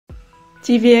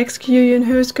TVXQ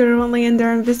Yunho is currently under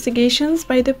investigations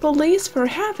by the police for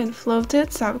having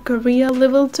flouted South Korea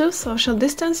Level 2 social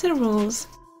distancing rules.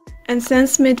 And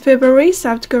since mid-February,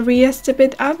 South Korea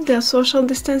stepped up their social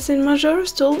distancing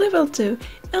measures to Level 2.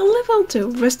 In Level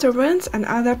 2, restaurants and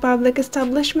other public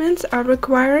establishments are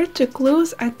required to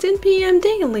close at 10 p.m.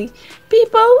 daily.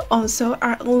 People also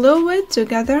are allowed to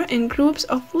gather in groups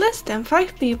of less than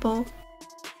 5 people.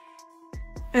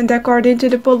 And according to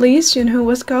the police, Yunho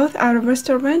was caught at a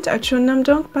restaurant at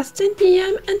Cheonnam-dong past 10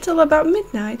 p.m. until about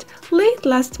midnight, late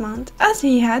last month. As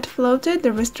he had flouted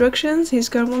the restrictions, he is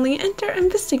currently under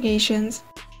investigations.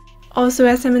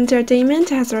 Also, SM Entertainment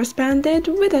has responded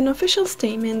with an official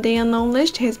statement. They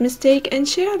acknowledged his mistake and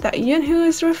shared that Yunho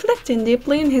is reflecting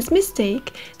deeply on his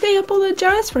mistake. They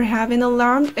apologize for having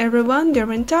alarmed everyone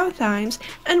during tough times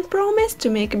and promised to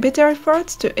make better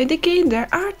efforts to educate their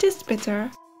artists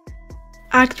better.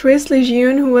 Actress Lee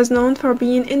Jieun, who was known for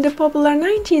being in the popular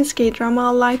 19th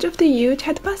K-drama Light of the Youth,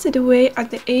 had passed away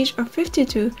at the age of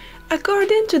 52.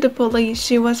 According to the police,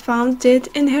 she was found dead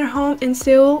in her home in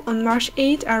Seoul on March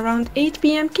 8 around 8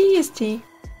 p.m. KST.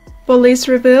 Police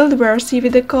revealed they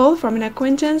received a call from an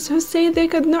acquaintance who said they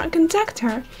could not contact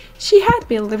her. She had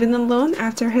been living alone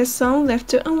after her son left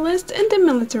to enlist in the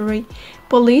military.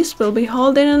 Police will be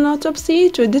holding an autopsy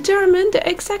to determine the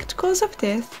exact cause of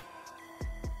death.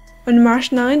 On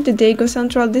March 9, the Daegu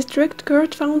Central District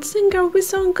Court found singer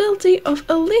Wheesung guilty of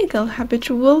illegal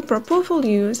habitual propofol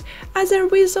use. As a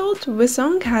result,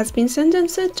 Wheesung has been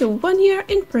sentenced to 1 year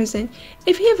in prison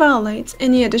if he violates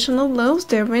any additional laws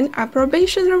during a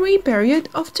probationary period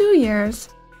of 2 years.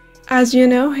 As you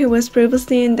know, he was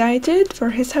previously indicted for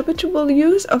his habitual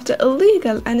use of the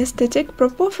illegal anesthetic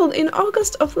propofol in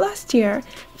August of last year.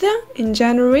 Then, in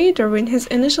January, during his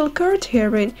initial court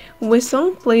hearing,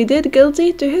 Wheesung pleaded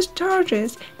guilty to his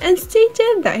charges and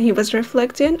stated that he was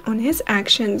reflecting on his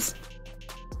actions.